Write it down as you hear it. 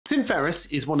Tim Ferriss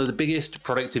is one of the biggest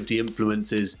productivity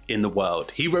influencers in the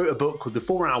world. He wrote a book called The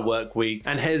 4-Hour Workweek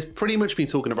and has pretty much been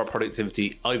talking about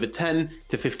productivity over 10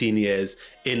 to 15 years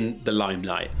in the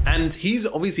limelight. And he's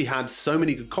obviously had so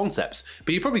many good concepts,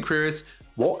 but you're probably curious,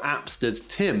 what apps does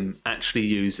Tim actually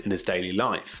use in his daily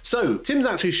life? So Tim's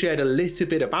actually shared a little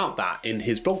bit about that in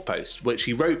his blog post, which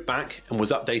he wrote back and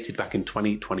was updated back in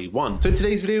 2021. So in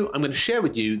today's video, I'm going to share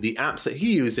with you the apps that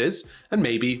he uses and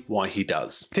maybe why he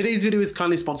does. Today's video is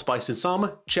kindly sponsored by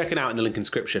Sunsama. Check it out in the link in the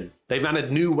description. They've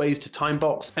added new ways to time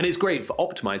box, and it's great for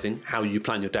optimizing how you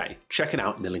plan your day. Check it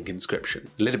out in the link in the description.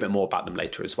 A little bit more about them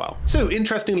later as well. So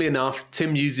interestingly enough,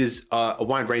 Tim uses a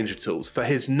wide range of tools. For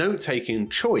his note-taking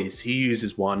choice, he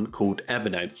uses one called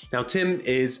Evernote. Now, Tim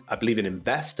is, I believe, an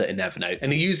investor in Evernote,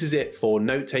 and he uses it for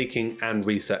note-taking and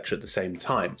research at the same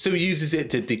time. So he uses it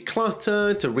to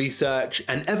declutter, to research,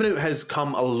 and Evernote has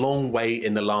come a long way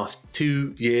in the last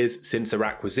 2 years since their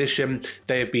acquisition.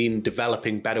 They have been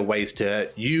developing better ways to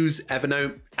use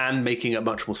Evernote and making it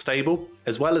much more stable,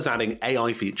 as well as adding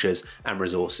AI features and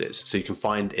resources. So you can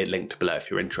find it linked below if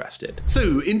you're interested.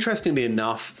 So interestingly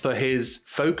enough, for his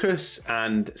focus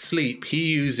and sleep,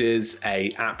 he uses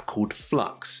an app called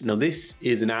Flux. Now this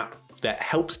is an app that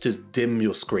helps to dim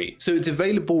your screen. So it's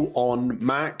available on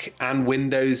Mac and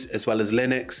Windows as well as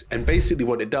Linux. And basically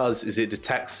what it does is it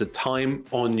detects the time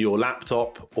on your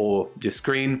laptop or your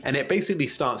screen, and it basically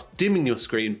starts dimming your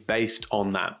screen based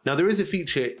on that. Now there is a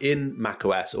feature in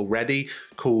macOS already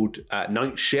called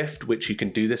Night Shift, which you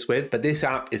can do this with, but this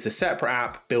app is a separate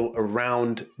app built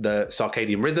around the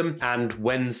circadian rhythm and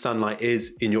when sunlight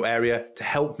is in your area to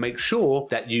help make sure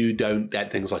that you don't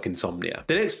get things like insomnia.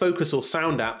 The next focus or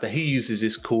sound app that he uses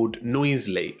is called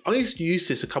Noisely. I used to use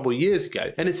this a couple of years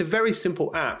ago, and it's a very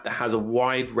simple app that has a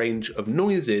wide range of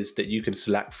noises that you can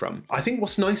select from. I think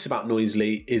what's nice about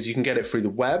Noisely is you can get it through the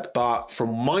web, but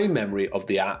from my memory of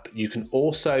the app, you can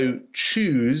also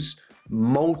choose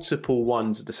multiple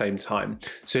ones at the same time.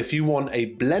 So if you want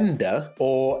a blender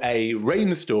or a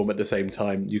rainstorm at the same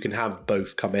time, you can have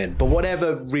both come in. But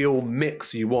whatever real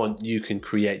mix you want, you can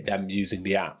create them using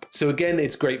the app. So again,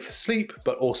 it's great for sleep,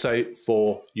 but also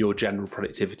for your general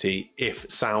productivity if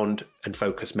sound and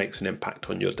focus makes an impact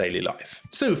on your daily life.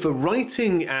 So for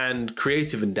writing and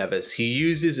creative endeavors, he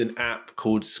uses an app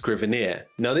called Scrivener.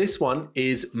 Now this one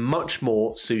is much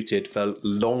more suited for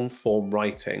long form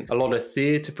writing. A lot of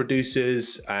theatre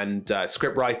producers and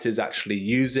script writers actually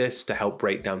use this to help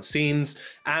break down scenes,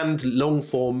 and long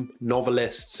form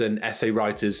novelists and essay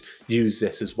writers use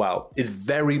this as well. It's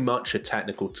very much a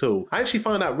technical tool. I actually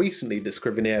found out recently that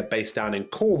Scrivener, based down in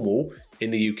Cornwall, in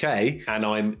the UK, and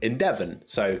I'm in Devon,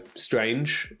 so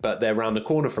strange, but they're around the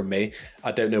corner from me.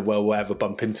 I don't know where we'll ever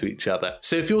bump into each other.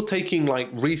 So if you're taking like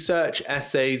research,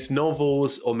 essays,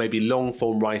 novels, or maybe long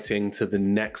form writing to the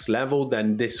next level,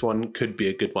 then this one could be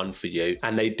a good one for you.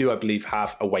 And they do, I believe,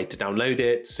 have a way to download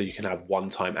it so you can have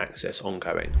one-time access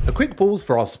ongoing. A quick pause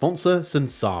for our sponsor,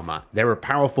 Sunsama. They're a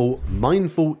powerful,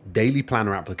 mindful daily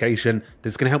planner application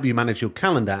that's going to help you manage your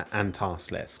calendar and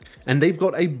task list. And they've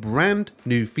got a brand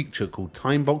new feature called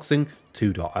Timeboxing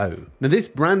 2.0. Now this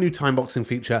brand new timeboxing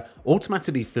feature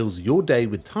automatically fills your day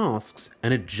with tasks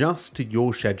and adjusts to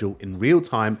your schedule in real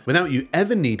time without you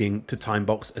ever needing to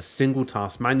timebox a single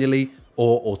task manually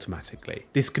or automatically.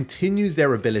 This continues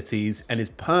their abilities and is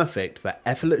perfect for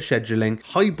effortless scheduling,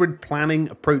 hybrid planning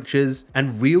approaches,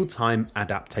 and real-time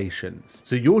adaptations.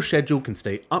 So your schedule can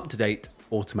stay up to date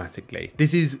automatically.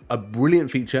 This is a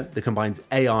brilliant feature that combines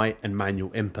AI and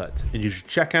manual input, and you should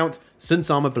check out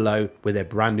Sunsama below with their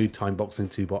brand new Timeboxing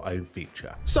 2.0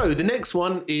 feature. So the next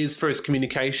one is for his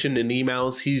communication and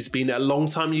emails. He's been a long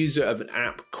time user of an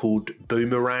app called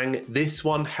Boomerang. This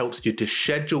one helps you to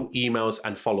schedule emails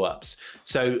and follow-ups.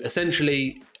 So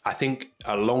essentially, I think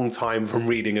a long time from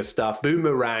reading his stuff,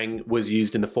 Boomerang was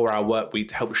used in the 4-Hour Workweek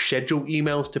to help schedule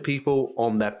emails to people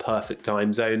on their perfect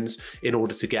time zones in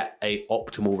order to get a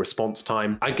optimal response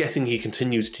time. I'm guessing he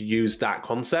continues to use that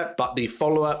concept, but the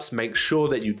follow-ups make sure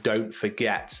that you don't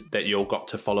forget that you've got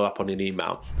to follow up on an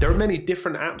email. There are many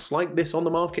different apps like this on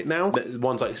the market now,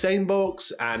 ones like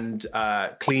Sanebox and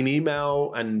Clean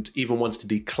Email, and even ones to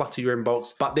declutter your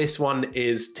inbox, but this one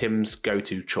is Tim's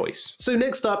go-to choice. So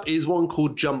next up is one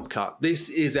called Jump Cut. This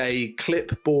is a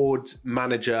clipboard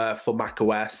manager for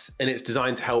macOS, and it's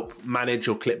designed to help manage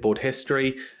your clipboard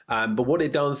history. but what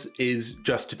it does is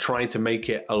just to try to make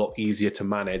it a lot easier to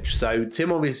manage. So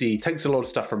Tim obviously takes a lot of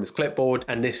stuff from his clipboard,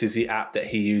 and this is the app that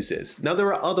he uses. Now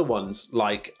there are other ones,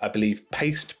 like I believe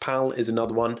PastePal is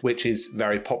another one, which is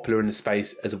very popular in the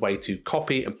space as a way to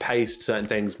copy and paste certain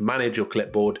things, manage your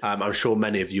clipboard. I'm sure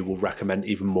many of you will recommend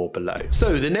even more below.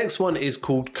 So the next one is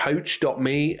called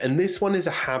Coach.me, and this one is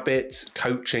a habit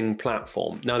coaching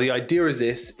platform. Now the idea is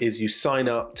this, is you sign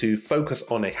up to focus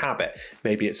on a habit.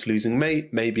 Maybe it's losing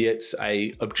weight, maybe it's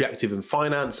a objective in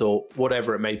finance, or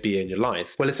whatever it may be in your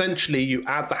life. Well, essentially you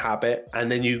add the habit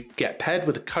and then you get paired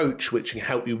with a coach which can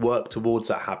help you work towards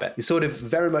that habit. It's sort of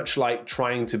very much like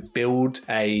trying to build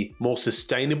a more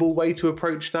sustainable way to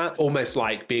approach that, almost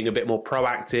like being a bit more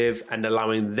proactive and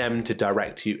allowing them to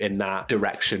direct you in that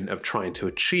direction of trying to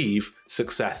achieve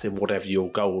success in whatever your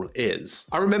goal is.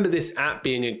 I remember this app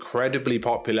being incredibly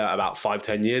popular about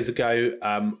 5-10 years ago.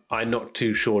 I'm not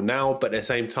too sure now, but at the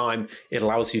same time, it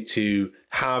allows you to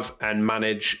have and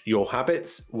manage your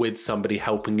habits with somebody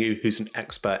helping you who's an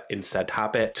expert in said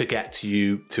habit to get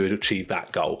you to achieve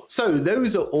that goal. So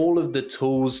those are all of the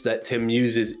tools that Tim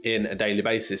uses in a daily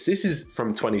basis. This is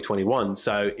from 2021.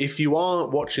 So if you are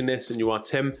watching this and you are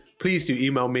Tim, please do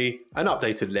email me an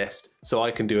updated list so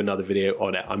I can do another video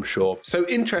on it, I'm sure. So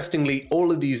interestingly,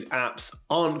 all of these apps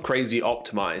aren't crazy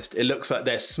optimized. It looks like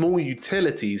they're small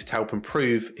utilities to help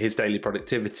improve his daily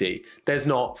productivity. There's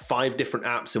not 5 different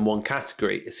apps in one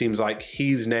category. It seems like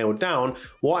he's nailed down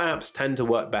what apps tend to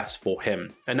work best for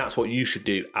him. And that's what you should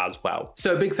do as well.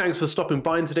 So a big thanks for stopping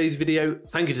by in today's video.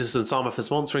 Thank you to Sunsama for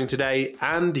sponsoring today.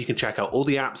 And you can check out all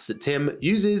the apps that Tim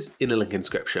uses in the link in the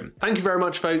description. Thank you very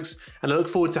much, folks. And I look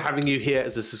forward to having you here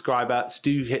as a subscriber. So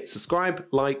do hit subscribe,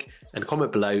 like, and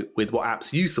comment below with what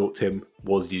apps you thought Tim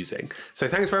was using. So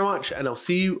thanks very much, and I'll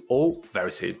see you all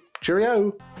very soon.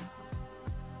 Cheerio!